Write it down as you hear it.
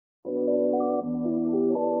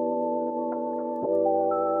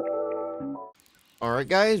Alright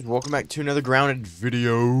guys, welcome back to another grounded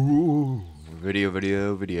video.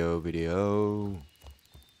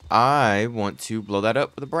 I want to blow that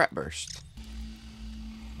up with a brat burst.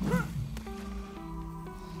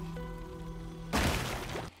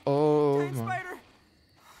 Oh Giant my. spider!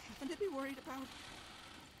 Nothing to be worried about.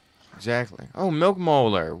 Exactly. Oh, milk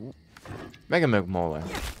molar. Mega milk molar.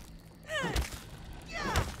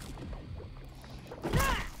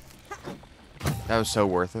 That was so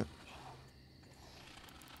worth it.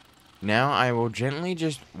 Now I will gently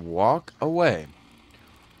just walk away.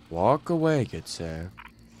 Walk away, good sir.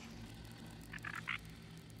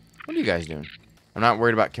 What are you guys doing? I'm not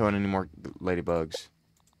worried about killing any more ladybugs.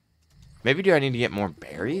 Maybe do I need to get more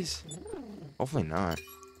berries? Hopefully not.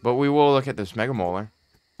 But we will look at this mega molar.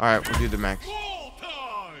 Alright, we'll do the max.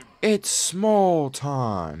 It's small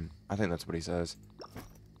time. I think that's what he says.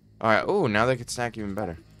 Alright, oh, now they can snack even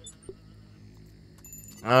better.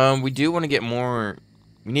 We do want to get more.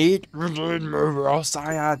 We need more raw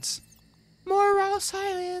science. More raw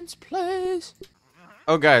science, please.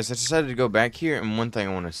 Oh, guys, I decided to go back here, and one thing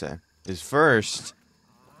I want to say is first,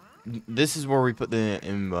 this is where we put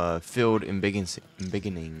the field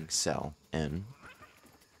embiggening cell in.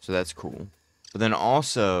 So that's cool. But then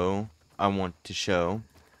also, I want to show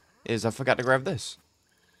is I forgot to grab this.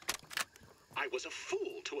 I was a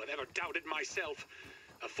fool to have ever doubted myself.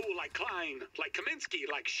 A fool like Klein, like Kaminsky,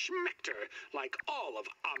 like Schmechter, like all of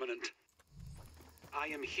Ominent. I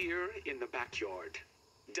am here in the backyard.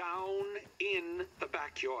 Down in the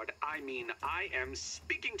backyard. I mean, I am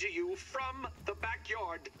speaking to you from the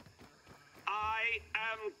backyard. I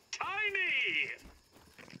am tiny!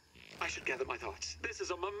 I should gather my thoughts. This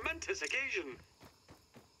is a momentous occasion.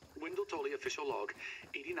 Wendell Tolley official log,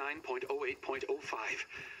 89.08.05.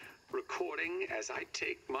 Recording as I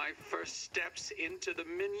take my first steps into the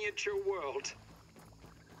miniature world.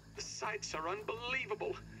 The sights are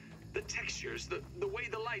unbelievable. The textures, the way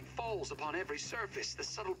the light falls upon every surface, the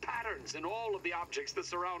subtle patterns in all of the objects that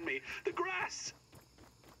surround me, the grass.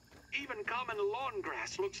 Even common lawn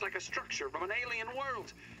grass looks like a structure from an alien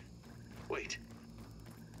world. Wait,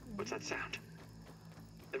 what's that sound?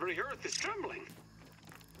 The very earth is trembling.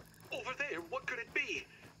 Over there, what could it be?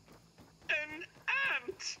 An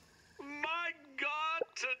ant! My God,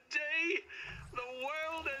 today, the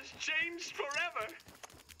world has changed forever.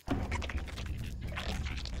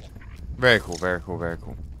 Very cool, very cool, very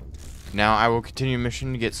cool. Now I will continue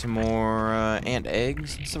mission to get some more ant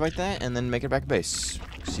eggs and stuff like that, and then make it back to base.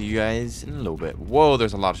 See you guys in a little bit. Whoa,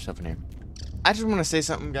 there's a lot of stuff in here. I just want to say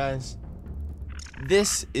something, guys.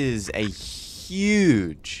 This is a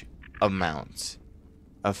huge amount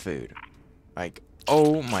of food. Like,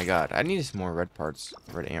 oh my god. I need some more red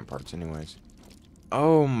ant parts anyways.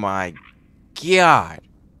 Oh my god.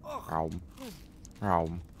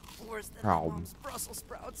 Worse than my mom's Brussels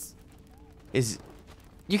sprouts.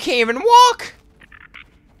 You can't even walk?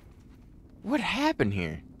 What happened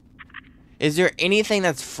here? Is there anything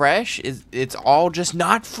that's fresh? It's all just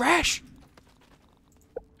not fresh?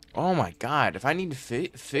 Oh my god, if I need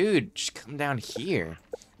food, just come down here.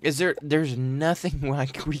 There's nothing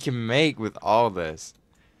like we can make with all this.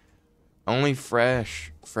 Only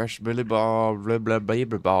fresh Billy Bob, blah blah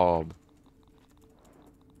baby Bob.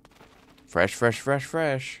 Fresh.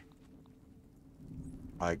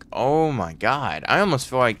 Like, oh my god, I almost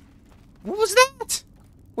feel like, what was that?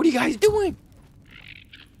 What are you guys doing?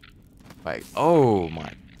 Like, oh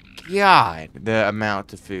my god, the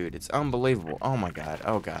amount of food, it's unbelievable. Oh my god,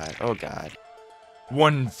 oh god, oh god.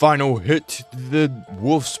 One final hit to the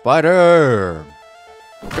wolf spider.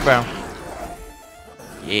 Goodbye.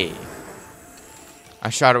 Yeah.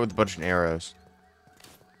 I shot it with a bunch of arrows.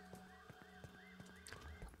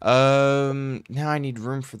 Now I need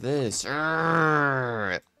room for this.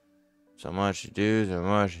 Urgh. So much to do, so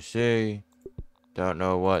much to see. Don't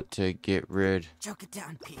know what to get rid. Choke it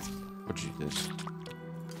down, Pete. What'd you do this?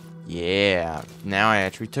 Yeah. Now I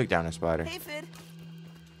actually took down a spider. Hey, Fid.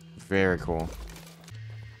 Very cool.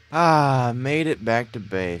 Ah, made it back to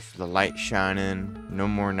base. The light shining. No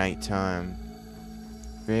more nighttime.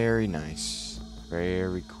 Very nice.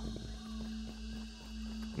 Very cool.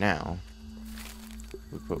 Now,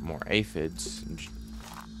 we put more aphids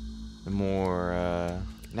and more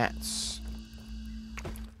gnats.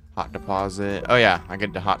 Hot deposit. Oh yeah, I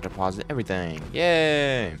get to hot deposit everything.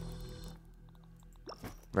 Yay!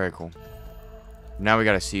 Very cool. Now we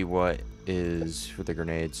gotta see what is for the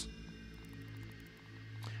grenades.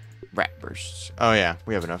 Rat bursts. Oh yeah,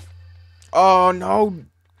 we have enough. Oh no!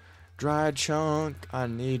 Dry chunk. I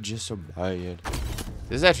need you so bad.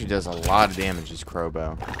 This actually does a lot of damage, this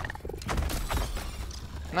crowbow.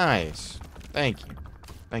 Nice. Thank you.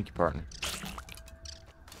 Thank you, partner.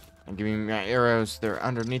 And give me my arrows. They're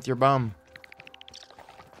underneath your bum.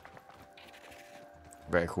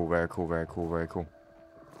 Very cool, very cool, very cool, very cool.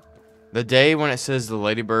 The day when it says the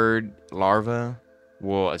ladybird larva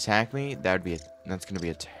will attack me, that's gonna be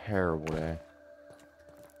a terrible day.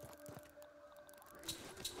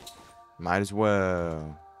 Might as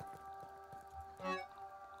well.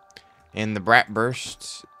 And the brat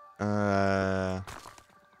burst. Awesome.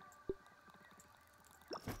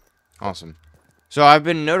 So I've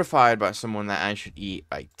been notified by someone that I should eat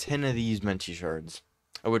like 10 of these minty shards.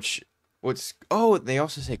 Oh, they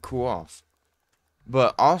also say cool off.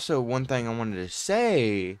 But also one thing I wanted to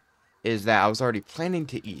say is that I was already planning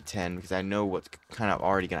to eat 10 because I know what's kind of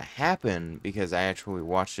already going to happen because I actually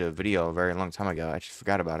watched a video a very long time ago. I just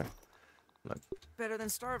forgot about it. Look. Better than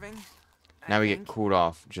starving. Now we get cooled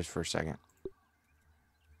off just for a second.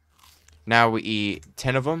 Now we eat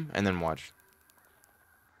 10 of them and then watch.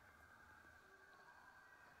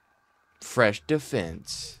 Fresh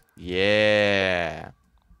defense. Yeah.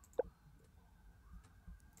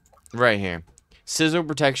 Right here. Sizzle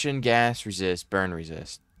protection, gas resist, burn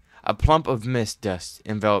resist. A plump of mist dust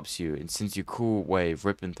envelops you and sends you a cool wave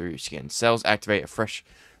ripping through your skin. Cells activate a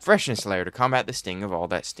freshness layer to combat the sting of all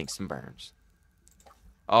that stinks and burns.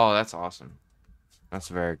 Oh, that's awesome. That's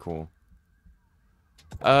very cool.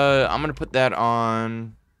 I'm gonna put that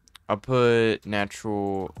on. I'll put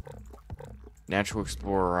natural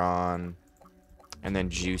explorer on, and then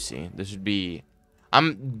juicy. This would be.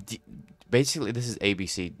 Basically, this is A, B,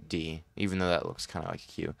 C, D, even though that looks kind of like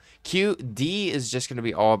a Q. D is just going to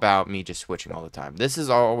be all about me just switching all the time. This is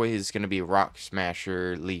always going to be Rock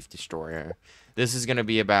Smasher, Leaf Destroyer. This is going to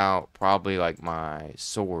be about probably like my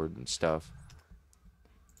sword and stuff.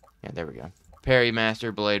 Yeah, there we go. Parry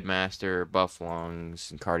Master, Blade Master, Buff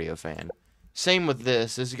Lungs, and Cardio Fan. Same with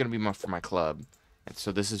this. This is going to be for my club. And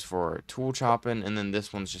so this is for tool chopping, and then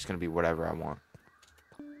this one's just going to be whatever I want.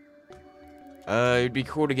 It'd be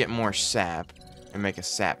cool to get more sap and make a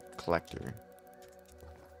sap collector.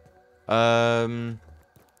 I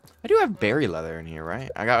do have berry leather in here,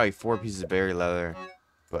 right? I got like 4 pieces of berry leather,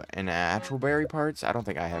 but in actual berry parts, I don't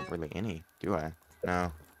think I have really any, do I?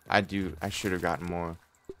 No, I do. I should have gotten more.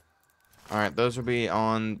 Alright, those will be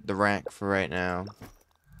on the rack for right now.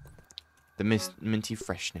 The minty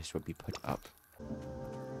freshness will be put up.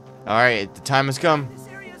 Alright, the time has come. This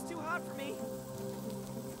area is too hot for me.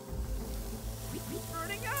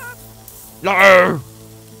 Burning up. No!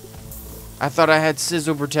 I thought I had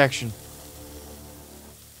sizzle protection.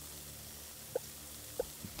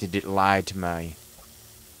 Did it lie to me?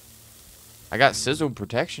 I got sizzle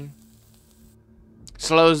protection.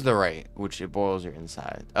 Slows the rate, which it boils your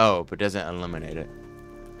inside. Oh, but doesn't eliminate it.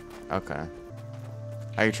 Okay.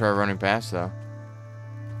 I can try running past though.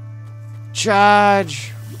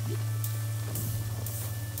 Charge!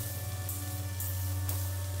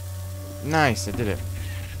 Nice, I did it.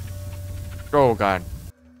 Oh god.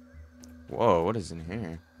 Whoa, what is in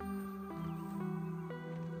here?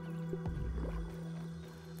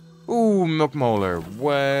 Ooh, milk molar.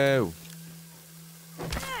 Whoa.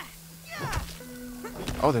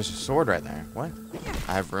 Oh, there's a sword right there. What?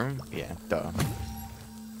 I have room? Yeah, duh.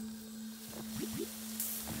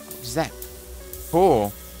 What's that?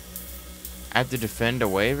 Cool. I have to defend a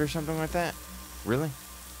wave or something like that? Really?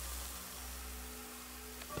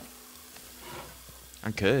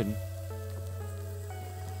 I could.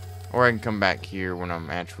 Or I can come back here when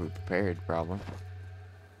I'm actually prepared, probably.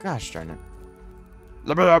 Gosh darn it.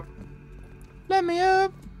 Let me up! Let me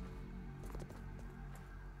up!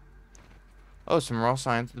 Oh, some raw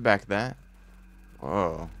science at the back of that.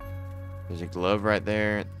 Whoa. There's a glove right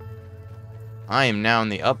there. I am now in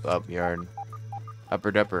the up yard.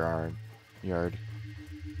 Upper yard.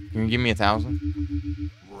 Can you give me 1,000?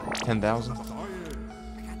 10,000? I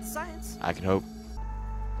got the science. I can hope.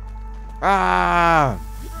 Ah!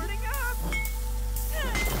 Burning up.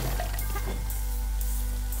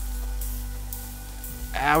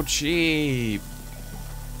 Ouchie!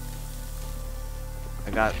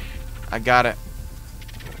 I got it.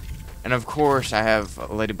 And of course, I have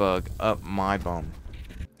a ladybug up my bum.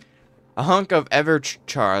 A hunk of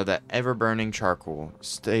that ever-burning charcoal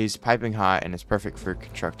stays piping hot and is perfect for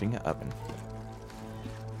constructing an oven.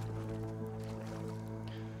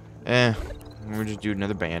 We'll just do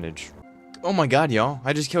another bandage. Oh my god, y'all.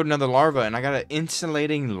 I just killed another larva and I got an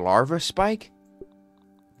insulating larva spike?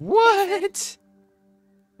 What?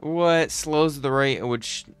 What? Slows the rate at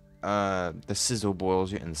which the sizzle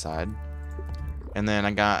boils your inside. And then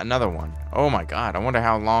I got another one. Oh my god, I wonder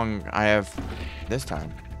how long I have this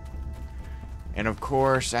time. And of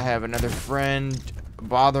course, I have another friend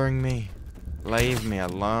bothering me. Leave me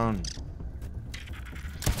alone.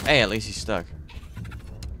 Hey, at least he's stuck.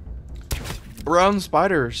 Brown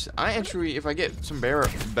spiders. I actually, if I get some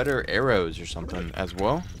better arrows or something as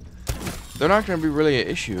well, they're not going to be really an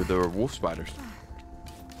issue. The wolf spiders.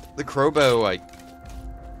 The crowbow, like,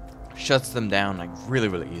 shuts them down, like, really,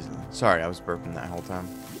 really easily. Sorry, I was burping that whole time.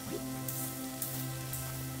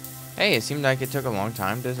 Hey, it seemed like it took a long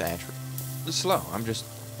time to actually. It's slow.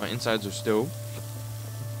 My insides are still.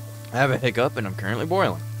 I have a hiccup, and I'm currently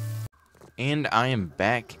boiling. And I am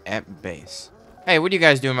back at base. Hey, what do you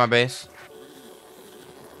guys do in my base?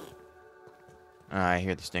 I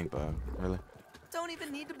hear the stink bug. Really? Don't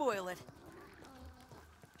even need to boil it.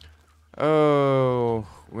 Oh,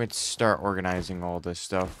 let's start organizing all this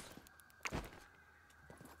stuff.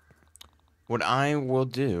 What I will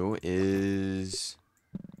do is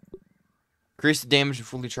increase the damage of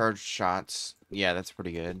fully charged shots. Yeah, that's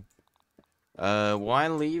pretty good. Will I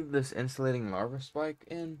leave this insulating larva spike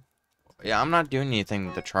in? Yeah, I'm not doing anything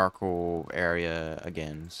with the charcoal area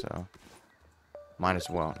again, so might as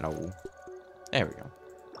well. No. There we go.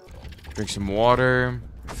 Drink some water.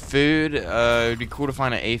 Food. It'd be cool to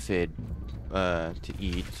find an aphid to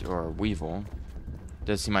eat, or a weevil.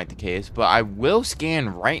 Does seem like the case, but I will scan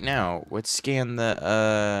right now. Let's scan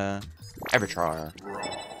the Everchar.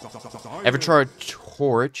 Everchar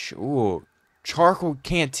torch. Ooh. Charcoal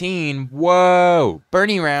canteen. Whoa.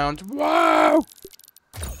 Burning rounds. Whoa.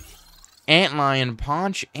 Antlion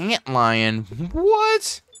paunch. Antlion.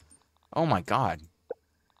 What? Oh my god.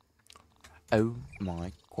 Oh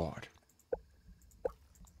my god.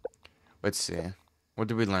 Let's see. What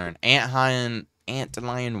did we learn? Antlion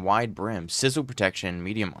wide brim. Sizzle protection.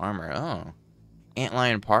 Medium armor. Oh.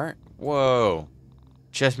 Antlion part. Whoa.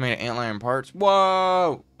 Chest made of antlion parts.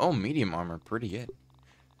 Whoa. Oh, medium armor. Pretty good.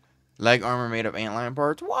 Leg armor made of antlion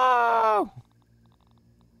parts. Whoa.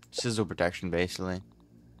 Sizzle protection, basically.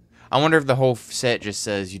 I wonder if the whole set just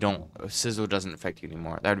says sizzle doesn't affect you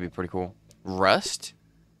anymore. That would be pretty cool. Rust?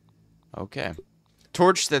 Okay.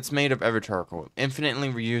 Torch that's made of ever charcoal. Infinitely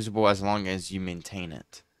reusable as long as you maintain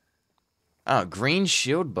it. Oh, green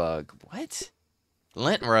shield bug. What?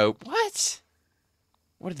 Lint rope. What?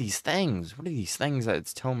 What are these things? What are these things that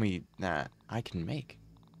it's telling me that I can make?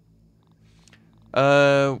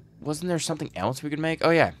 Wasn't there something else we could make?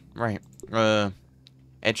 Oh, yeah. Right.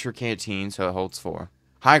 Extra canteen, so it holds 4.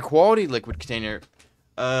 High quality liquid container.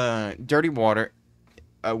 Dirty water.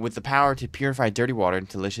 With the power to purify dirty water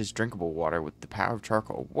into delicious drinkable water with the power of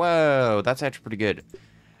charcoal. Whoa, that's actually pretty good.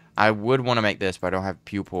 I would want to make this, but I don't have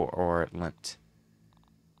pupil or lint.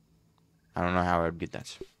 I don't know how I would get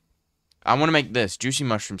that. I want to make this juicy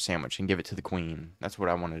mushroom sandwich and give it to the queen. That's what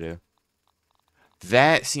I want to do.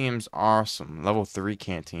 That seems awesome. Level 3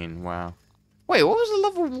 canteen. Wow. Wait, what was the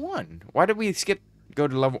level 1? Why did we go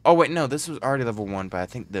to level... Oh, wait, no. This was already level 1, but I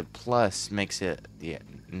think the plus makes it the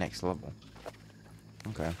next level.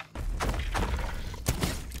 Okay.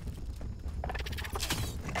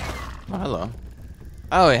 Oh, hello.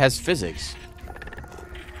 Oh, it has physics.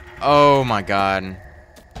 Oh, my God.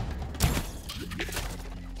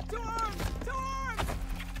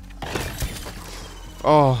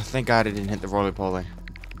 Oh, thank God it didn't hit the roly-poly.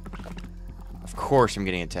 Of course I'm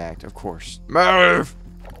getting attacked. Of course. Move!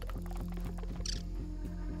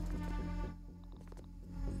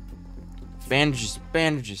 Bandages.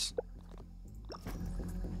 Bandages.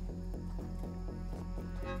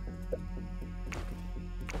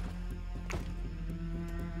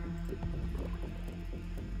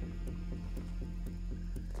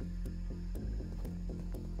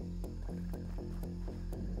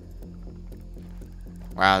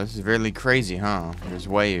 Wow, this is really crazy, huh? There's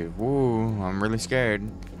wave. Woo, I'm really scared.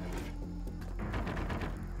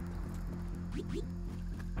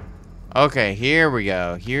 Okay, here we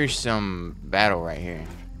go. Here's some battle right here.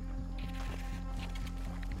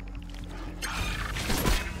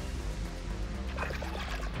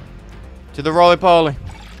 To the roly-poly.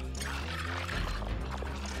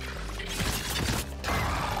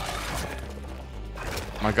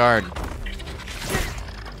 My guard.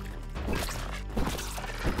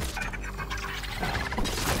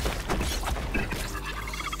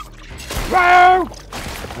 Whoa!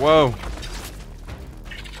 Whoa.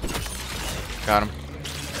 Got him.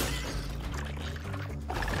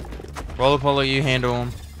 Roly-poly, you handle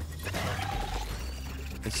him.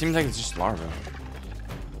 It seems like it's just larva.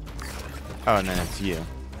 Oh, and then it's you.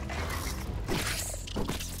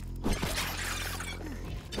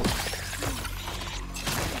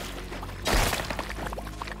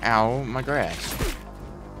 Ow, my grass.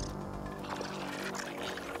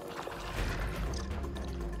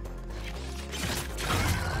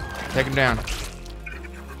 Take him down.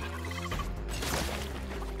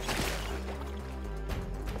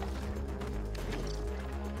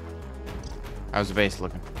 How's the base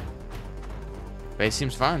looking? Base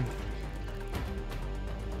seems fine.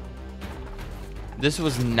 This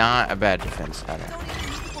was not a bad defense at all. Don't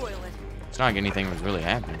even need to boil it. It's not like anything was really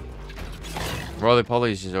happening. Roly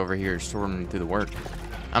Poly's just over here sorting through the work.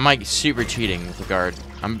 I'm like super cheating with the guard.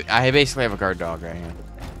 I basically have a guard dog right here.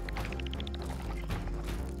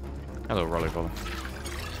 Hello, Roly Poly.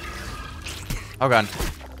 Oh god.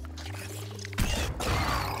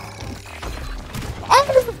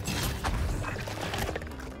 Oh!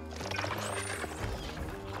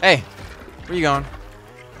 Hey, where you going?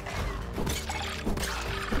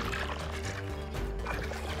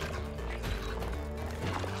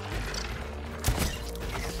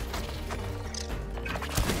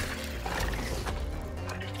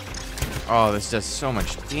 Oh, this does so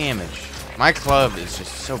much damage. My club is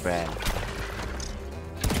just so bad.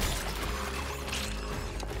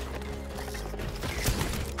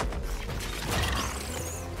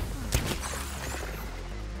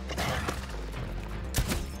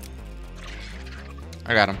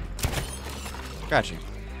 I got him. Got you.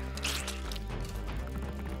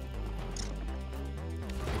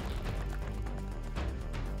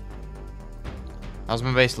 How's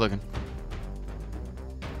my base looking?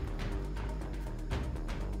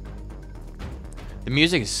 The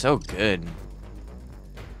music is so good.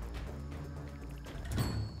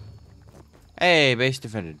 Hey, base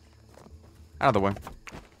defended. Out of the way.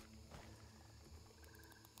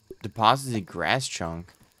 Deposits a grass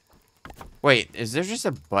chunk. Wait, is there just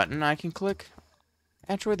a button I can click?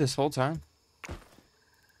 Actually, this whole time?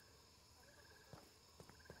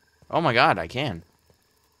 Oh my god, I can.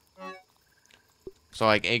 So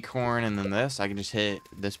like acorn and then this, I can just hit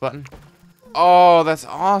this button. Oh, that's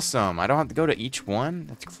awesome. I don't have to go to each one?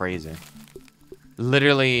 That's crazy.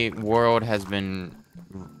 Literally, world has been,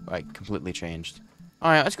 like, completely changed.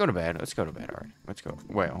 Alright, let's go to bed. Let's go to bed, alright. Let's go.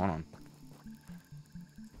 Wait, hold on.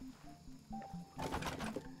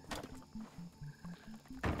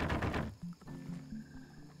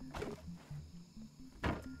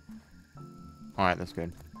 Alright, that's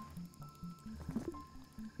good.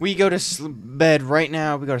 We go to bed right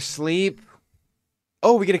now. We go to sleep.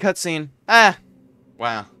 Oh, we get a cutscene. Ah!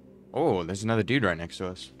 Wow. Oh, there's another dude right next to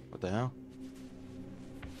us. What the hell?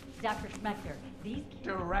 Dr. Schmechter, these...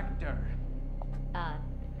 Director.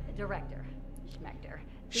 Director. Schmechter.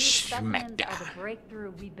 These specimens are the breakthrough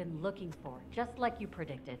we've been looking for, just like you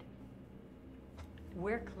predicted.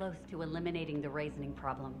 We're close to eliminating the raising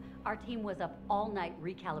problem. Our team was up all night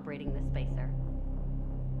recalibrating the spacer.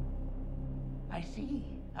 I see.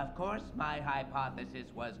 Of course, my hypothesis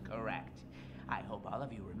was correct. I hope all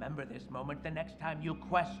of you remember this moment the next time you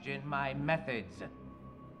question my methods.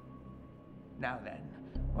 Now then,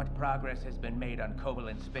 what progress has been made on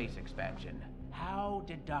covalent space expansion? How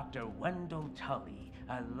did Dr. Wendell Tully,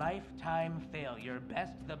 a lifetime failure,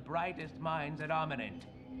 best the brightest minds at Ominent?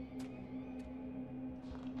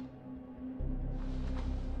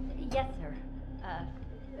 Yes, sir.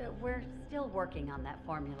 We're still working on that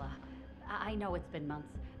formula. I know it's been months,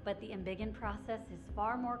 but the Embiggen process is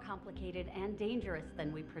far more complicated and dangerous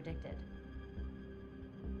than we predicted.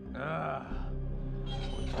 Ugh.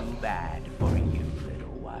 Too bad for you,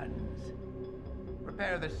 little ones.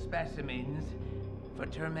 Prepare the specimens for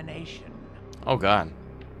termination. Oh, God.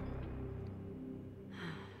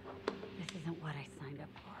 This isn't what I signed up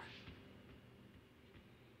for.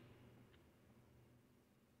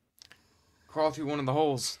 Crawl through one of the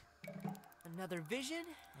holes. Another vision,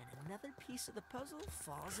 and another piece of the puzzle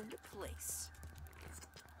falls into place.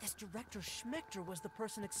 This director Schmechter was the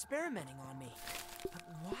person experimenting on me. But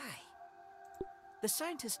why? The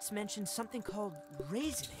scientists mentioned something called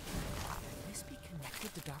raisoning. Could this be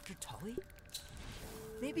connected to Dr. Tully?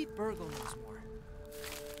 Maybe Burgle knows more.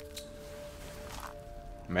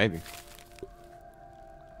 Maybe.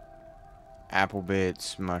 Apple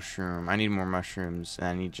bits, mushroom. I need more mushrooms, and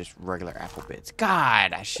I need just regular apple bits.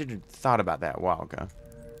 God, I should have thought about that a while ago.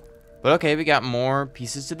 But okay, we got more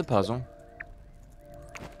pieces to the puzzle.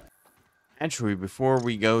 Actually, before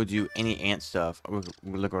we go do any ant stuff,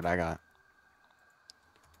 look what I got.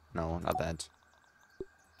 No, not that.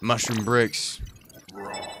 Mushroom bricks.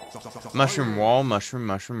 Mushroom wall,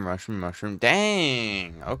 mushroom.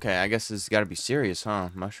 Dang! Okay, I guess this has got to be serious, huh?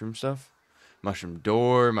 Mushroom stuff? Mushroom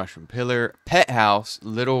door, mushroom pillar, pet house,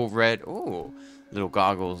 little red, oh, little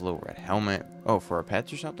goggles, little red helmet. Oh, for our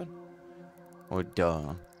pets or something? Oh,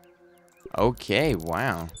 duh. Okay,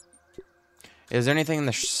 wow. Is there anything in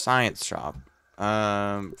the science shop?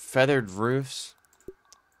 Feathered roofs,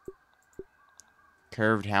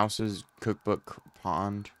 curved houses, cookbook,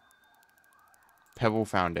 pond, pebble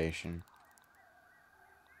foundation.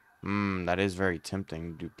 That is very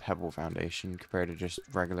tempting to do pebble foundation compared to just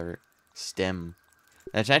regular stem.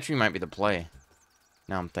 That actually might be the play.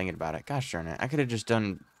 Now I'm thinking about it. Gosh darn it. I could have just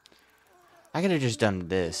done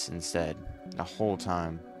this instead. The whole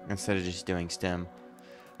time. Instead of just doing stem.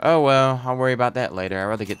 Oh well, I'll worry about that later. I'd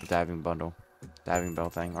rather get the diving bell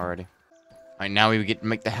thing already. Alright, now we get to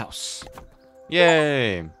make the house.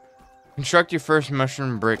 Yay! Construct your first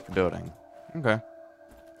mushroom brick building. Okay.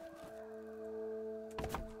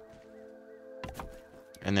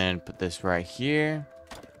 And then put this right here.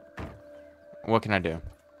 What can I do?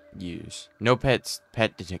 Use. No pets.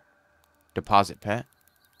 Deposit pet.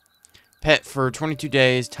 Pet for 22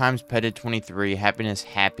 days. Times petted 23. Happiness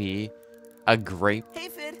happy. A grape.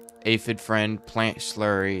 Aphid. Aphid friend. Plant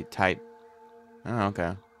slurry type. Oh,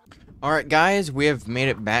 okay. Alright guys, we have made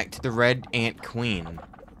it back to the Red Ant Queen.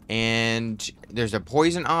 And there's a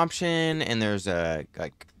poison option and there's a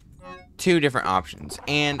like 2 different options.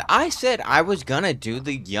 And I said I was gonna do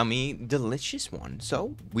the yummy delicious one.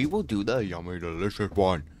 So we will do the yummy delicious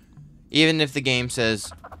one. Even if the game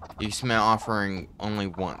says you smell offering only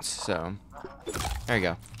once. So there you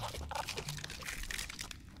go.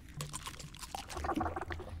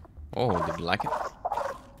 Oh, did you like it?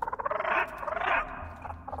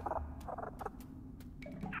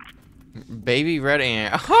 Baby red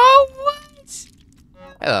ant. Oh, what?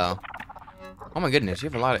 Hello. Oh my goodness, you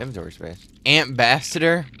have a lot of inventory space.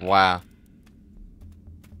 Ambassador? Wow.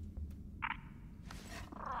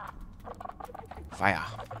 Fire.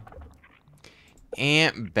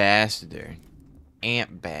 Ambassador.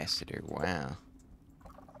 Ambassador. Wow.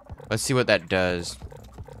 Let's see what that does.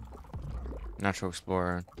 Natural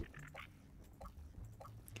explorer.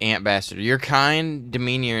 Ambassador. Your kind,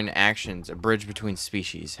 demeanor, and actions, a bridge between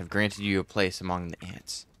species, have granted you a place among the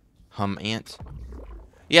ants. Ant?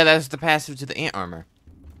 Yeah, that's the passive to the ant armor.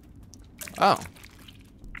 Oh.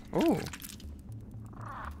 Ooh.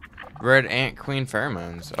 Red ant queen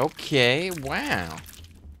pheromones. Okay, wow.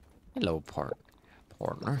 Hello,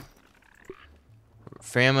 partner.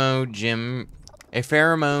 Pheromone gem. A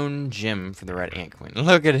pheromone gem for the red ant queen.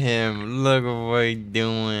 Look at him. Look at what he's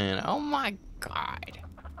doing. Oh my god.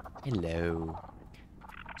 Hello.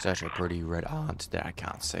 Such a pretty red ant that I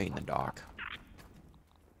can't see in the dark.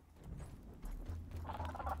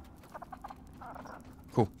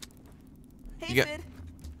 Cool. Hey, You got- Fid.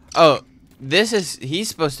 Oh, he's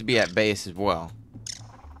supposed to be at base as well.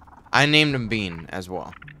 I named him Bean as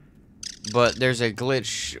well. But there's a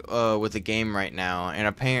glitch with the game right now, and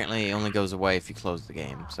apparently it only goes away if you close the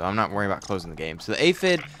game. So I'm not worried about closing the game. So the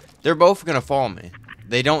aphid, they're both gonna follow me.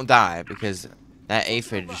 They don't die because that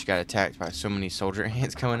aphid just got attacked by so many soldier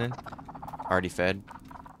ants coming in. Already fed.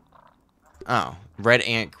 Oh, red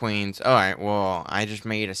ant queens. Alright, well, I just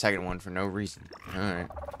made a second one for no reason. Alright.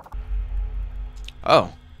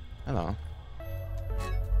 Oh, hello.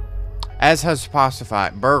 As has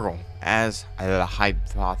specified, Burgle. As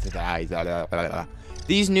hypothesized.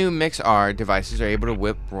 These new mix-R devices are able to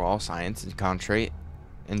whip raw science and concentrate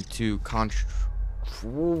into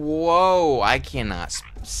Whoa, I cannot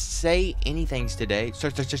say anything today.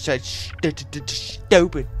 Stupid.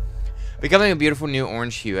 Becoming a beautiful new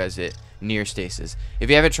orange hue as it near stasis. If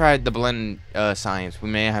you haven't tried the blend science, we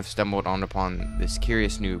may have stumbled upon this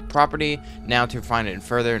curious new property. Now to refine it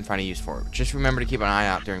further and find a use for it. Just remember to keep an eye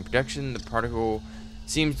out during production. The particle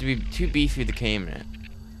seems to be too beefy to came in it.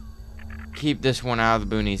 Keep this one out of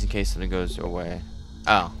the boonies in case something goes away.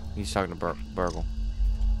 Oh, he's talking to Burgle.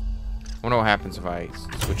 I wonder what happens if I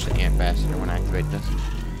switch to Ambassador when I activate this.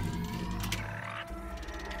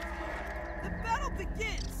 The battle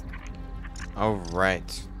begins.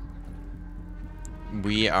 Alright.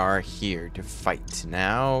 We are here to fight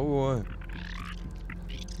now.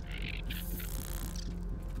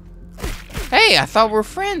 Hey, I thought we were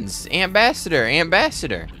friends.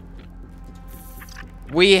 Ambassador.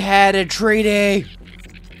 We had a treaty.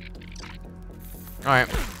 Alright.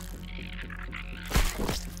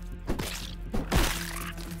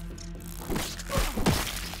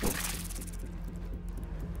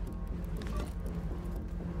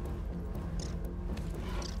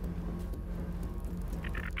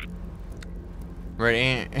 Red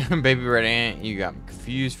ant, baby red ant, you got me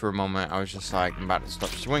confused for a moment. I was just like, I'm about to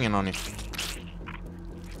start swinging on you.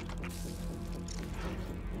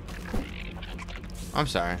 I'm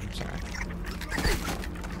sorry.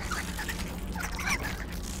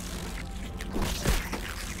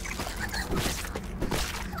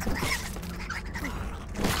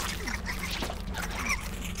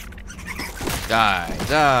 Die.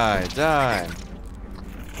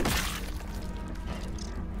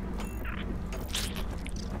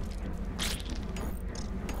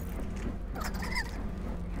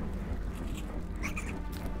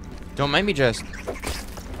 Don't make me just...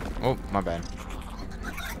 Oh, my bad.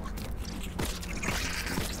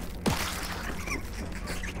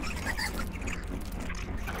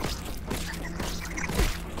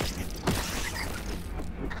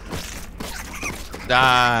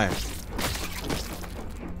 Die.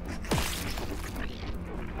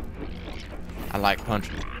 I like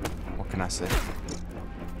punching. What can I say?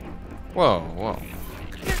 Whoa, whoa.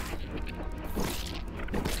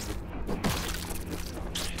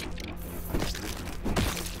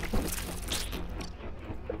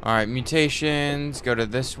 Alright, mutations. Go to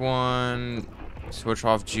this one. Switch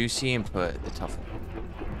off Juicy and put the Tuffle.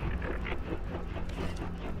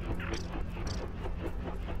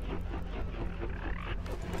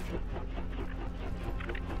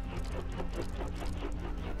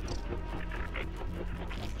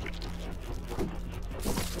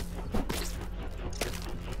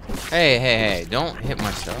 Hey, hey, hey, don't hit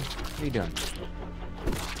my stuff. What are you doing?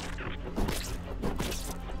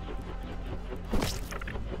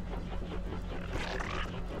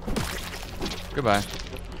 Goodbye.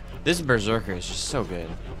 This Berserker is just so good.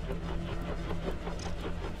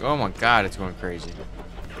 Oh my god, it's going crazy.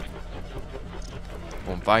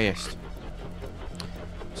 Bon biased.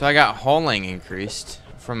 So I got hauling increased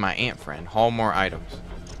from my ant friend. Haul more items.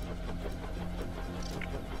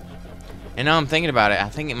 And now I'm thinking about it, I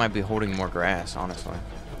think it might be holding more grass, honestly.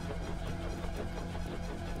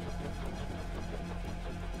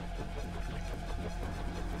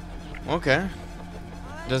 Okay.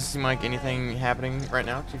 Doesn't seem like anything happening right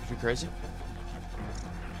now too crazy.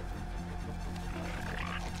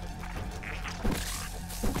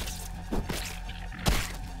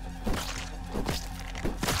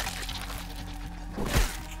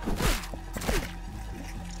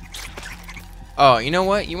 Oh, you know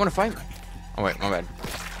what? You want to fight me? Oh wait, my bad.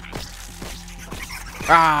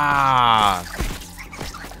 Ah!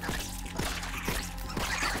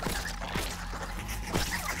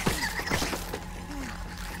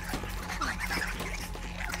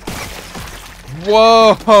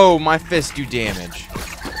 Whoa! My fists do damage.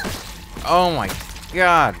 Oh my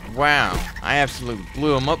god! Wow! I absolutely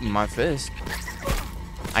blew him up with my fist.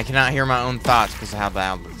 I cannot hear my own thoughts because of how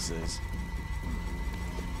loud this is.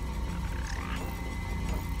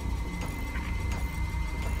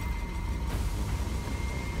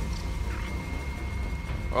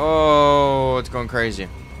 Oh, it's going crazy.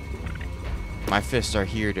 My fists are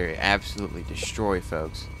here to absolutely destroy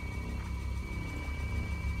folks.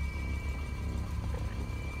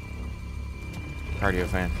 Cardio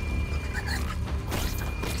fan.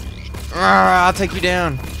 I'll take you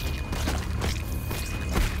down.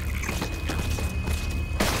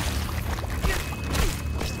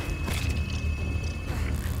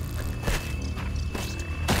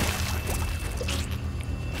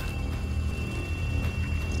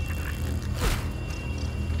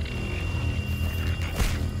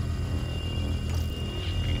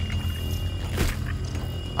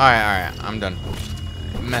 Alright, I'm done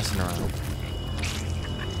messing around.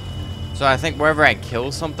 So I think wherever I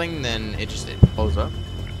kill something, then it blows up.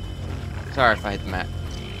 Sorry if I hit the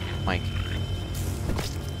mic.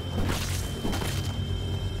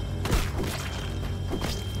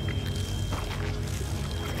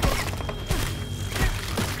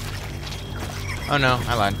 Oh no,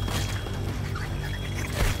 I lied.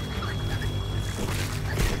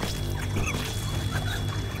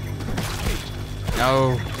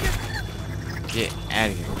 No. Get out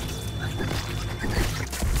of here.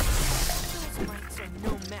 Those mites are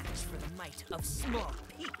no match for the might of small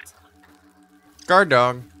Pete. Guard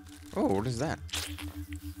dog. Oh, what is that?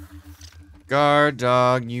 Guard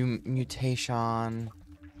dog, mutation.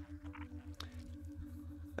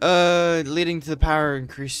 Leading to the power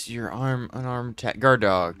increase your unarmed attack. Guard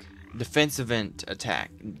dog. Defense event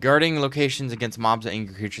attack. Guarding locations against mobs and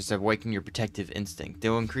angry creatures that awaken your protective instinct. They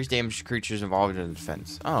will increase damage to creatures involved in the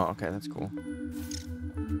defense. Oh, okay, that's cool.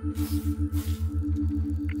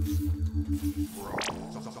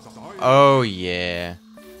 Oh, yeah.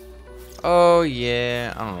 Oh,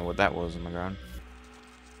 yeah. I don't know what that was on the ground.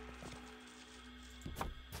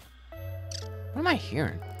 What am I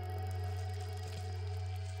hearing?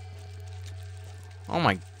 Oh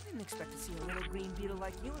my... I didn't expect to see a little green beetle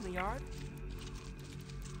like you in the yard.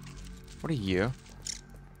 What are you?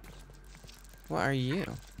 What are you?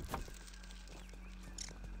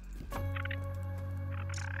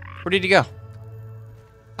 Where did he go?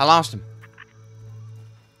 I lost him.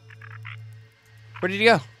 Where did he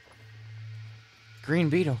go? Green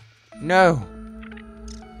beetle. No.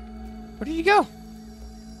 Where did he go?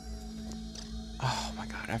 Oh my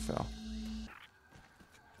god, I fell.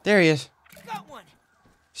 There he is. Got one.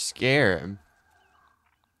 Scare him.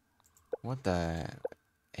 What the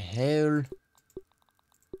hell?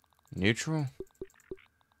 Neutral?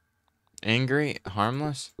 Angry?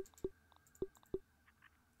 Harmless?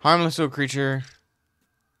 Harmless little creature.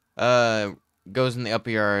 Goes in the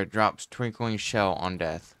upper yard, drops twinkling shell on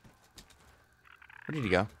death. Where did he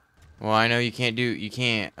go? Well, I know you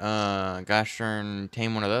can't, gosh darn,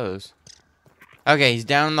 tame one of those. Okay, he's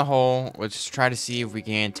down in the hole. Let's try to see if we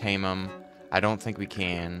can tame him. I don't think we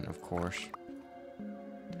can, of course.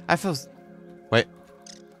 I feel... Wait.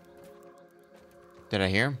 Did I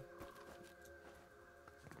hear him?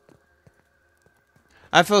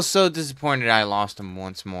 I feel so disappointed I lost him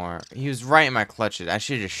once more. He was right in my clutches. I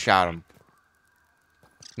should have just shot him.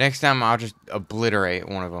 Next time, I'll just obliterate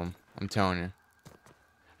one of them. I'm telling you.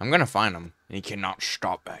 I'm gonna find him. And he cannot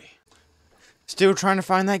stop me. Still trying to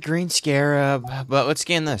find that green scarab. But let's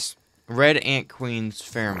scan this. Red Ant Queen's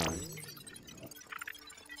pheromone.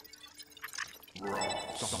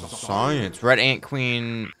 Science. Red Ant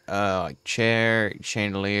Queen, like chair,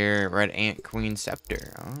 chandelier, Red Ant Queen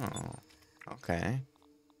scepter. Oh. Okay.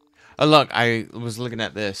 Oh, look, I was looking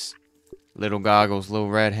at this. Little goggles, little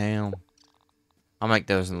red ham. I'll make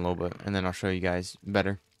those in a little bit, and then I'll show you guys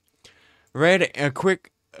better. Red, a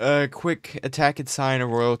quick attack and sign of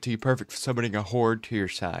royalty, perfect for summoning a horde to your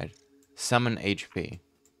side. Summon HP.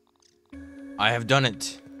 I have done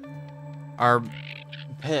it. Our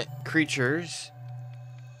pet creatures.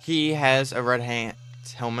 He has a red hat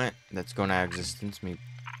helmet that's going out of existence. Me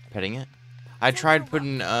petting it. I tried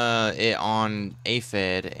putting it on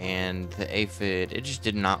aphid, and the aphid, it just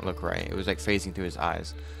did not look right. It was like phasing through his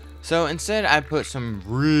eyes. So instead, I put some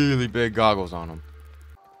really big goggles on him.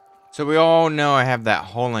 So we all know I have that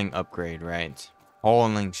holing upgrade, right?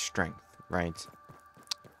 Holing strength, right?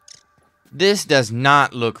 This does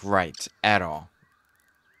not look right at all.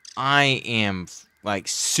 I am like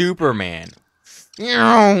Superman.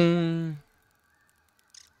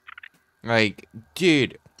 Like,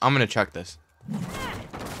 dude, I'm gonna chuck this.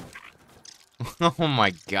 Oh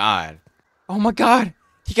my god. Oh my god.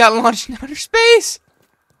 He got launched in outer space.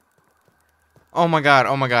 Oh my god.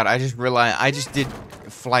 Oh my god. I just realized I just did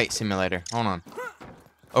flight simulator. Hold on.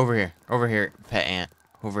 Over here. Over here, pet ant.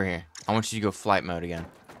 Over here. I want you to go flight mode again.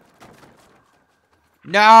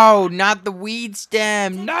 No, not the weed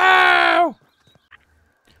stem. No!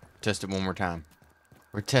 Test it one more time.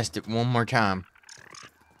 We're test it one more time.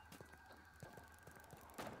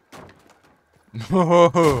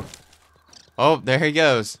 Oh, there he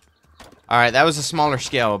goes. Alright, that was a smaller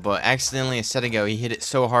scale, but accidentally a set ago, he hit it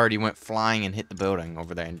so hard he went flying and hit the building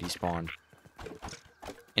over there and despawned.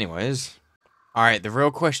 Anyways. Alright, the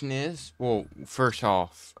real question is, well, first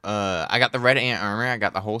off, I got the red ant armor, I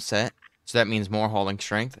got the whole set, so that means more hauling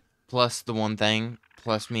strength, plus the one thing,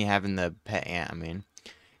 plus me having the pet ant, I mean.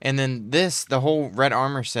 And then this, the whole red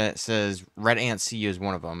armor set says red ant see you as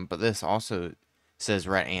one of them, but this also says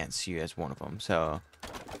red ant see you as one of them, so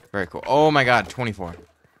very cool. Oh my god, 24.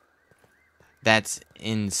 That's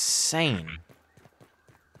insane.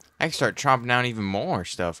 I can start chopping down even more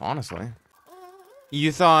stuff, honestly.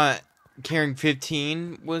 You thought carrying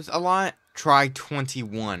 15 was a lot? Try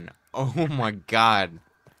 21. Oh my god.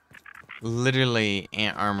 Literally,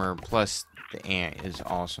 ant armor plus the ant is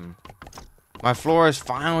awesome. My floor is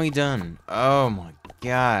finally done. Oh my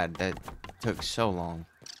god, that took so long.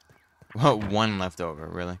 Well, one left over,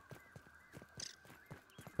 really.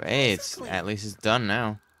 But hey, at least it's done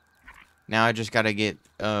now. Now I just gotta get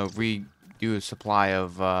redo a supply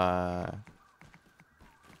of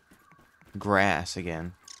grass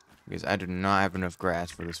again, because I do not have enough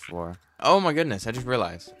grass for this floor. Oh my goodness! I just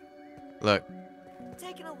realized. Look,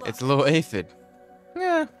 it's a little aphid.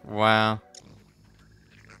 Yeah. Wow.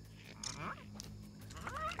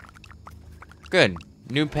 Good.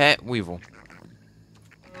 New pet, Weevil.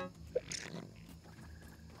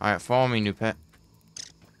 Alright, follow me, new pet.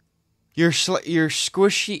 You're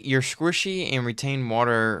squishy and retain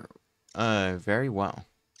water very well.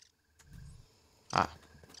 Ah.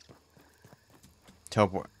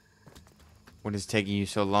 Teleport. What is taking you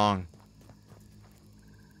so long?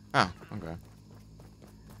 Oh, okay.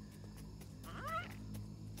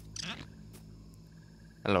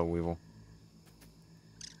 Hello, Weevil.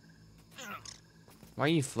 Why are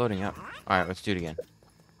you floating up? Alright, let's do it again.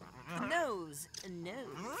 Nose.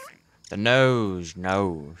 The nose.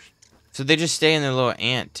 So they just stay in their little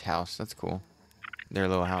ant house. That's cool. Their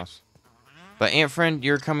little house. But ant friend,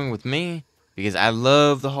 you're coming with me because I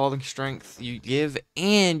love the hauling strength you give,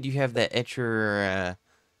 and you have that etcher.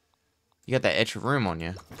 You got that etcher room on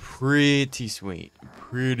you. Pretty sweet.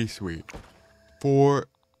 Pretty sweet. For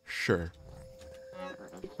sure.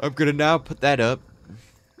 I'm gonna now put that up.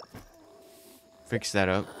 Fix that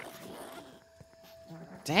up.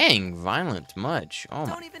 Dang, violent much. Oh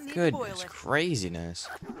my Don't even need to boil goodness, it. craziness.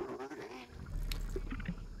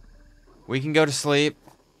 We can go to sleep.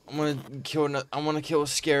 I want to kill a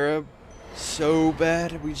scarab so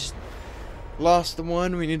bad. We just lost the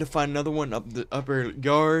one. We need to find another one up the upper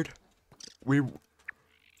yard.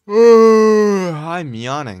 I'm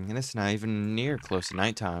yawning, and it's not even near close to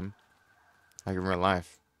nighttime, like in real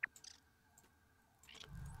life.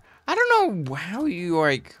 I don't know how you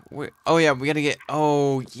like. Oh yeah, we gotta get.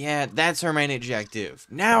 Oh yeah, that's our main objective.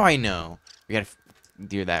 Now I know. We gotta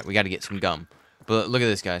do that. We gotta get some gum. But look at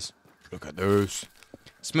this, guys. Look at this.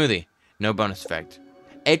 Smoothie, no bonus effect.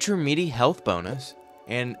 Extra meaty health bonus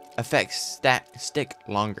and effects stick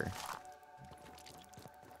longer.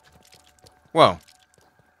 Whoa.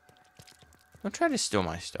 Don't try to steal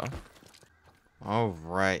my stuff.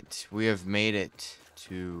 Alright, we have made it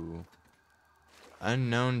to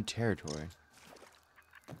unknown territory.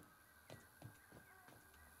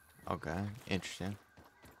 Okay, interesting.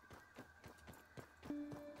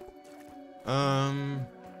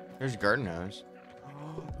 There's garden hose.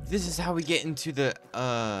 This is how we get into the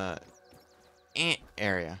ant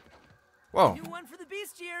area. Whoa. New one for the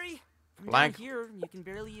bestiary. From Like- down here, you can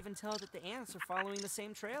barely even tell that the ants are following the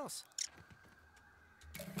same trails.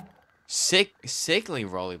 Sickly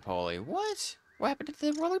roly-poly. What? What happened to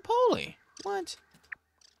the roly-poly? What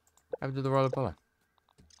happened to the roly-poly?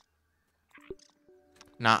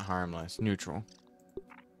 Not harmless. Neutral.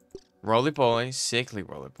 Roly-poly. Sickly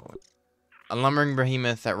roly-poly. A lumbering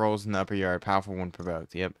behemoth that rolls in the upper yard. Powerful when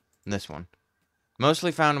provoked. Yep. And this one.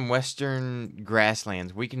 Mostly found in western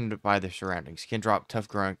grasslands. Weakened by their surroundings. Can drop tough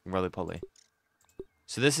grunt roly-poly.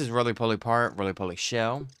 So this is roly-poly part. Roly-poly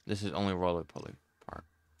shell. This is only roly-poly.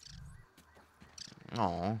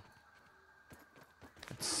 Oh,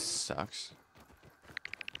 that sucks.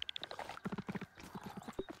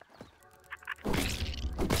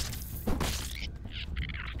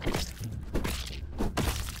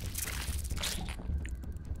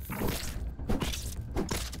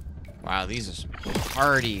 Wow, these are some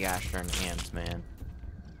hardy gosh darn ants, man.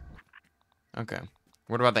 Okay,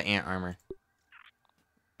 what about the ant armor?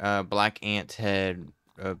 Black ant head,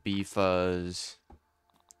 bee fuzz.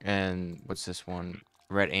 And what's this one?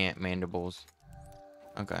 Red ant mandibles.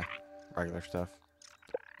 Okay. Regular stuff.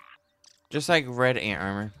 Just like red ant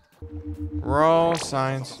armor. Raw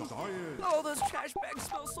science. Oh, those trash bags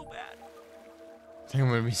smell so bad. I think I'm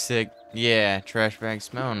gonna be sick. Yeah, trash bag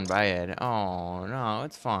smelling bad. Oh no,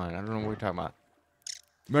 it's fine. I don't know what we're talking about.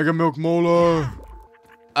 Mega Milk Molar.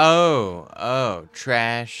 Oh,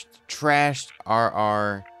 trashed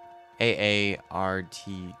RRAARTZ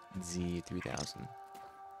 3000.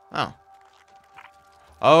 Oh.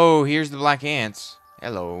 Oh, here's the black ants.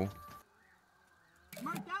 Hello.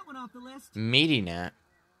 Mark that one off the list. Meaty gnat.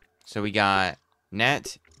 So we got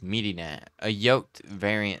gnat, meaty gnat. A yoked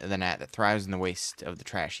variant of the gnat that thrives in the waste of the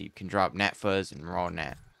trash heap. Can drop gnat fuzz and raw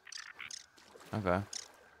gnat. Okay.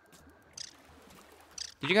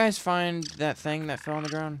 Did you guys find that thing that fell on the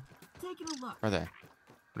ground? Taking a look. Where are they?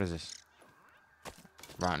 What is this?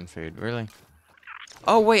 Rotten food. Really?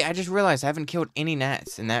 Oh, wait, I just realized I haven't killed any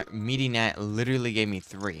gnats, and that meaty gnat literally gave me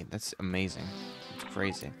 3. That's amazing. It's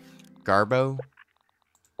crazy. Garbo?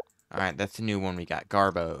 Alright, that's the new one we got.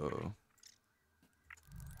 Garbo.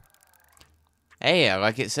 Hey,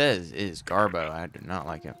 like it says, it is Garbo. I do not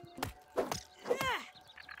like it.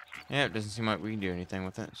 Yeah, it doesn't seem like we can do anything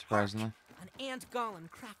with it, surprisingly. An ant golem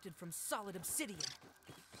crafted from solid obsidian.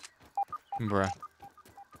 Bruh.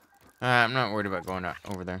 I'm not worried about going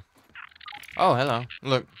over there. Oh, hello.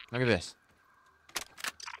 Look at this.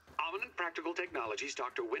 Ominent Practical Technologies,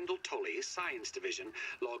 Dr. Wendell Tully, Science Division,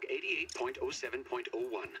 log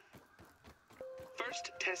 88.07.01.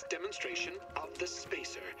 First test demonstration of the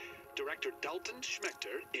spacer. Director Dalton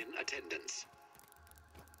Schmechter in attendance.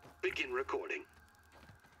 Begin recording.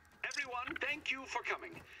 Everyone, thank you for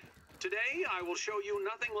coming. Today, I will show you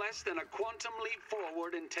nothing less than a quantum leap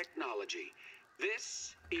forward in technology.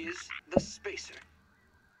 This is the spacer.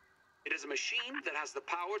 It is a machine that has the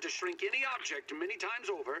power to shrink any object many times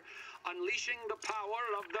over, unleashing the power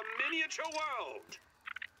of the miniature world.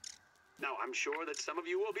 Now, I'm sure that some of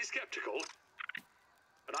you will be skeptical,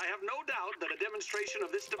 but I have no doubt that a demonstration of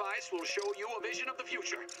this device will show you a vision of the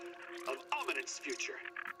future, of Ominent's future,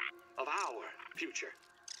 of our future.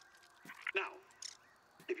 Now,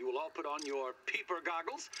 if you will all put on your peeper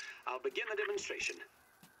goggles, I'll begin the demonstration.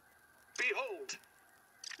 Behold,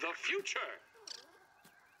 the future!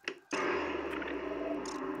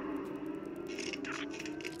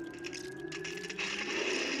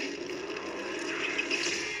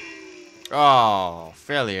 Oh,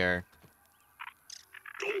 failure.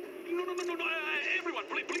 No. Everyone,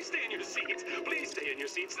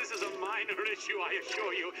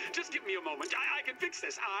 Just give me a moment. I can fix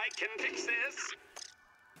this. I can fix this.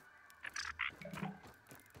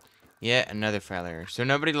 Yet another failure. So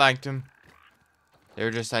nobody liked him. They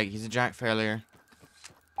were just like, he's a giant failure.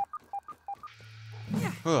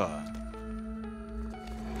 Ugh.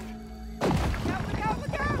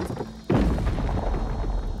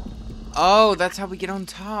 Oh, that's how we get on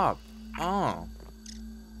top. Oh.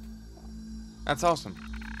 That's awesome.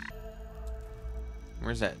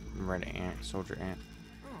 Where's that red ant, soldier ant?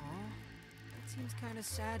 Aw, that seems kind of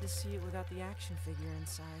sad to see it without the action figure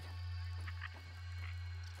inside.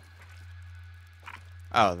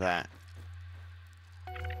 Oh, that.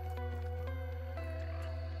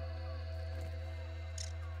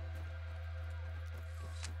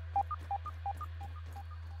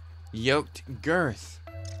 Yoked girth.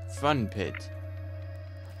 Fun pit.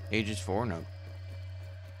 Ages 4? No.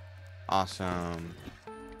 Awesome.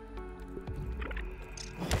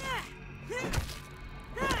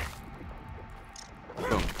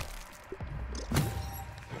 Boom.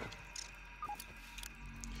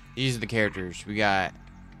 These are the characters. We got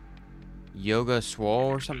Yoga Swole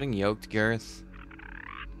or something. Yoked girth.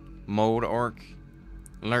 Mold orc.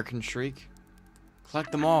 Lurkin shriek.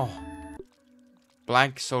 Collect them all.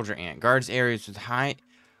 Black soldier ant guards areas with high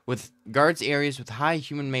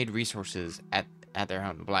human-made resources at their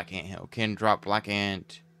home. Black ant hill can drop black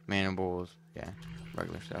ant mandibles. Yeah,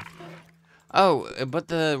 regular stuff. Oh, but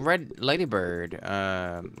the red ladybird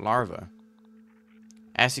larva,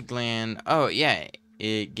 acid gland. Oh yeah,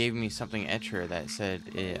 it gave me something extra that said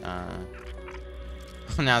it.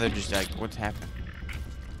 Now they're just like, what's happening?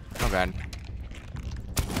 Oh god.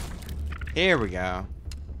 Here we go.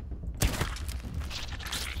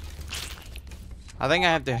 I think I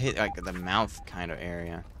have to hit like the mouth kind of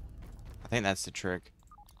area. I think that's the trick.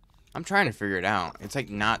 I'm trying to figure it out. It's like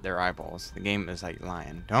not their eyeballs. The game is like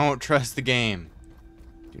lying. Don't trust the game.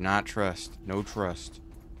 Do not trust. No trust.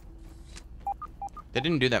 They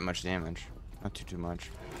didn't do that much damage. Not too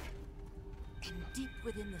much. And deep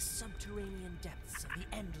within the subterranean depths of the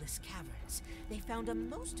endless caverns, they found a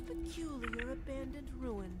most peculiar abandoned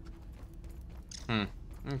ruin.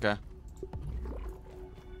 Okay.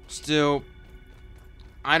 Still,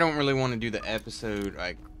 I don't really want to do the episode,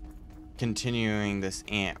 like, continuing this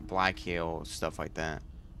Ant Black Hill, stuff like that.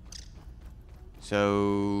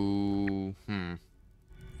 So, do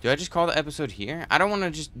I just call the episode here? I don't want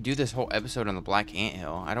to just do this whole episode on the Black Ant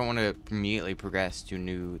Hill. I don't want to immediately progress to a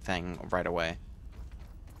new thing right away.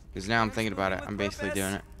 Because now I'm thinking about it, I'm basically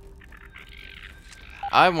doing it.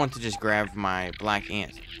 I want to just grab my black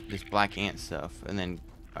ant, this black ant stuff, and then,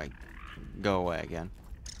 like, go away again.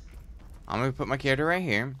 I'm going to put my character right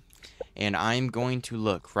here, and I'm going to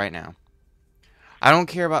look right now. I don't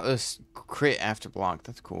care about this crit after block.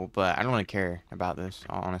 That's cool, but I don't really care about this,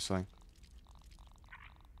 honestly.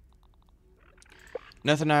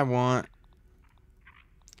 Nothing I want.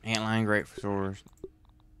 Antline, great for swords.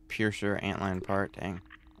 Piercer, antline part, dang.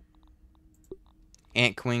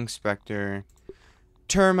 Ant Queen, Spectre.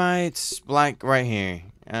 Termites, black, right here.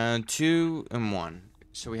 2 and 1.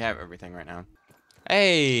 So we have everything right now.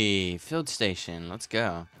 Hey, field station. Let's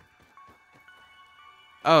go.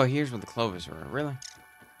 Oh, here's where the clovers were. Really?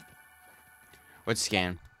 Let's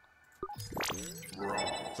scan.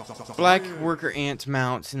 Black worker ant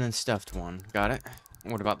mounts and then stuffed one. Got it.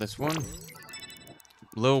 What about this one?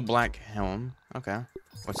 Little black helm. Okay.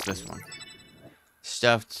 What's this one?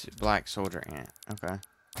 Stuffed black soldier ant. Okay.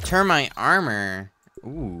 Termite armor.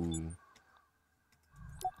 Ooh.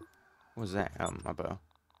 What was that? Oh, my bow.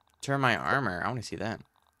 Termite armor. I want to see that.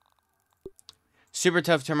 Super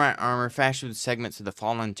tough termite armor fashioned with segments of the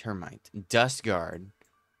fallen termite. Dust guard.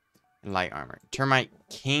 Light armor. Termite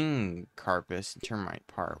king carpus. Termite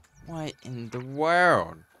part. What in the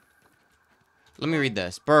world? Let me read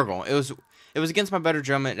this. Burgle. It was against my better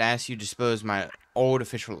judgment to ask you to dispose my old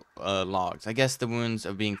official logs. I guess the wounds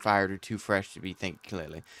of being fired are too fresh to be think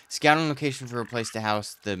clearly. Scouting location for a place to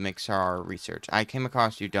house the Mixar research. I came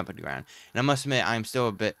across you dumping ground, and I must admit I am still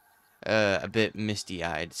a bit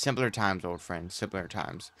misty-eyed. Simpler times, old friend. Simpler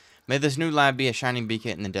times. May this new lab be a shining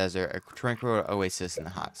beacon in the desert, a tranquil oasis in the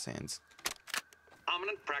hot sands.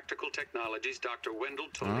 Ominent Practical Technologies, Dr. Wendell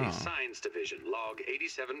Tony, Science Division, log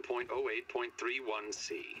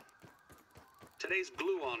 87.08.31c. Today's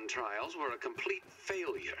gluon trials were a complete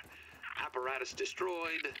failure. Apparatus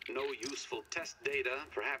destroyed, no useful test data.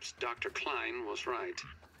 Perhaps Dr. Klein was right.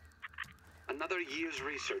 Another year's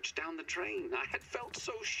research down the drain. I had felt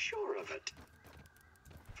so sure of it.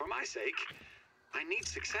 For my sake, I need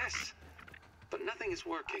success. But nothing is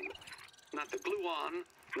working. Not the gluon,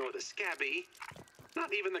 nor the scabby,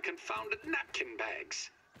 not even the confounded napkin bags.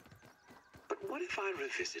 But What if I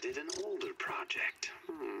revisited an older project?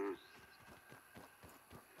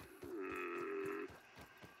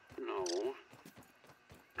 No.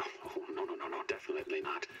 Oh, no, definitely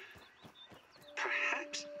not.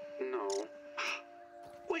 Perhaps? No.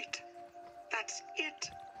 Wait, that's it!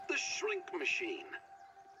 The shrink machine!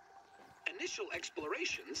 Initial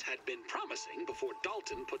explorations had been promising before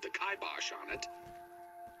Dalton put the kibosh on it.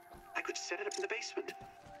 I could set it up in the basement.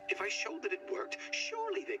 If I showed that it worked,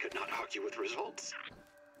 surely they could not argue with results.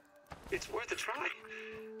 It's worth a try.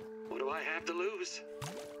 What do I have to lose?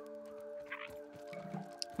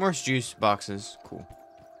 More juice boxes. Cool.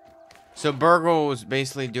 So Burgle was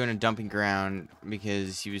basically doing a dumping ground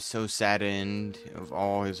because he was so saddened of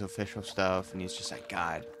all his official stuff, and he's just like,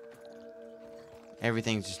 God,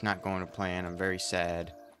 everything's just not going to plan. I'm very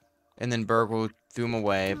sad. And then Burgle threw him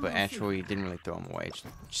away, but actually he didn't really throw him away. Just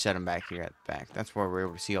set him back here at the back. That's where we're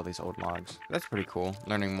able to see all these old logs. That's pretty cool.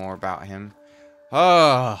 Learning more about him.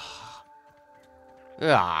 Oh.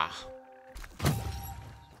 Ah.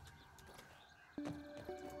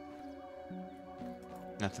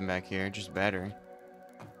 Nothing back here, just battery.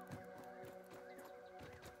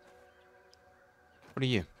 What are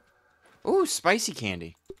you? Ooh, spicy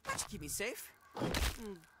candy. That should keep me safe.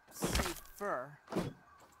 Safer.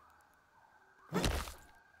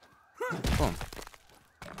 Boom.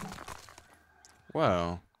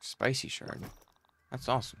 Whoa, spicy shard. That's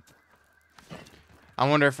awesome. I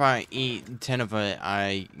wonder if I eat 10 of it,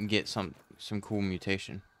 I get some cool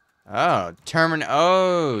mutation. Oh,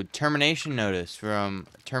 termination notice from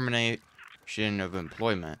termination of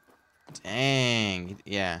employment. Dang,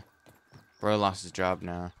 yeah. Bro lost his job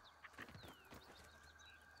now.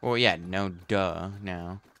 Well, yeah, no duh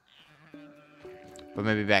now. But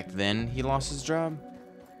maybe back then he lost his job?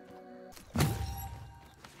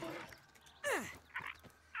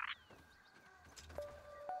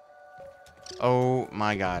 Oh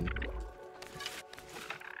my God.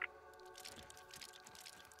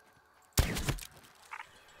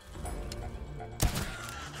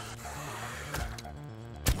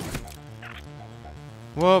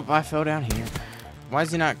 Whoop, I fell down here. Why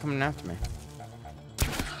is he not coming after me?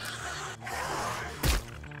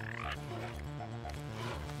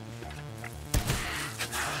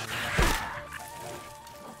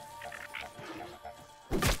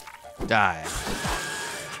 Die.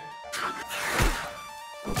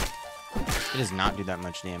 It does not do that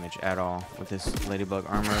much damage at all with this ladybug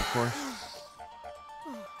armor, of course.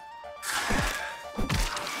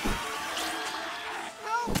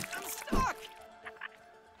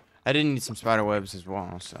 I did need some spider webs as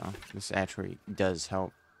well, so this actually does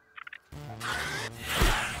help.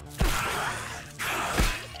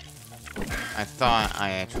 I thought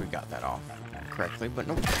I actually got that off correctly, but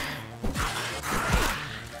nope.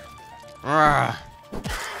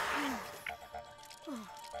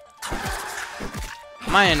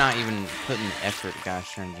 Might not even put in effort,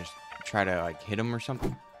 gosh, and just try to like hit him or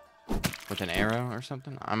something with an arrow or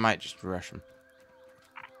something. I might just rush him.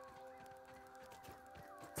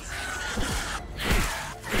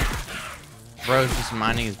 Bro's just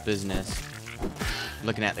minding his business,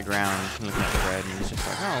 looking at the ground, looking at the red, and he's just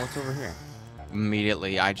like, oh, what's over here?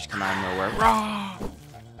 Immediately, I just come out of nowhere. Rah!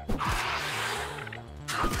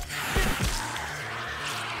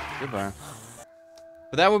 Goodbye.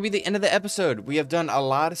 But that will be the end of the episode. We have done a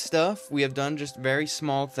lot of stuff. We have done just very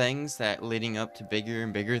small things that leading up to bigger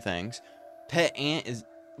and bigger things. Pet Ant is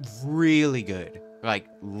really good. Like,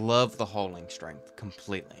 love the hauling strength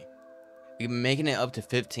completely. Making it up to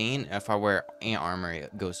 15. If I wear ant armor,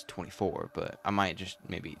 it goes to 24. But I might just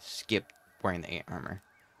maybe skip wearing the ant armor.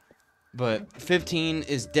 But 15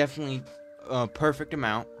 is definitely a perfect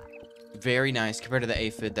amount. Very nice compared to the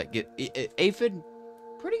aphid that get aphid.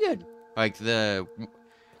 Pretty good. Like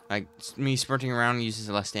me sprinting around uses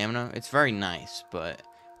less stamina. It's very nice, but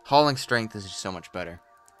hauling strength is just so much better,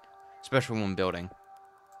 especially when building.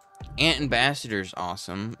 Ant Ambassador's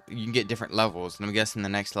awesome. You can get different levels, and I'm guessing the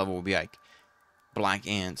next level will be like black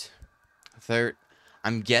ant. Third,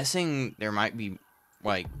 I'm guessing there might be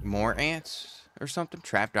like more ants or something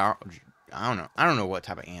trapped out. I don't know. I don't know what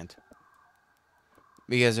type of ant.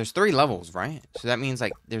 Because there's 3 levels, right? So that means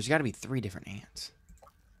like there's got to be 3 different ants.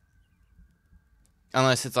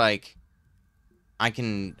 Unless it's like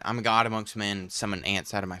I'm a god amongst men and summon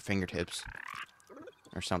ants out of my fingertips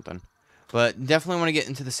or something. But definitely want to get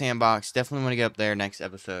into the sandbox. Definitely want to get up there next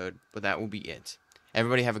episode. But that will be it.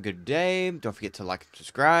 Everybody have a good day. Don't forget to like and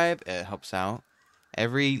subscribe. It helps out.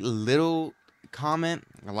 Every little comment,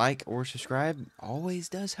 like, or subscribe always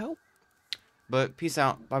does help. But peace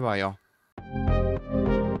out. Bye-bye, y'all.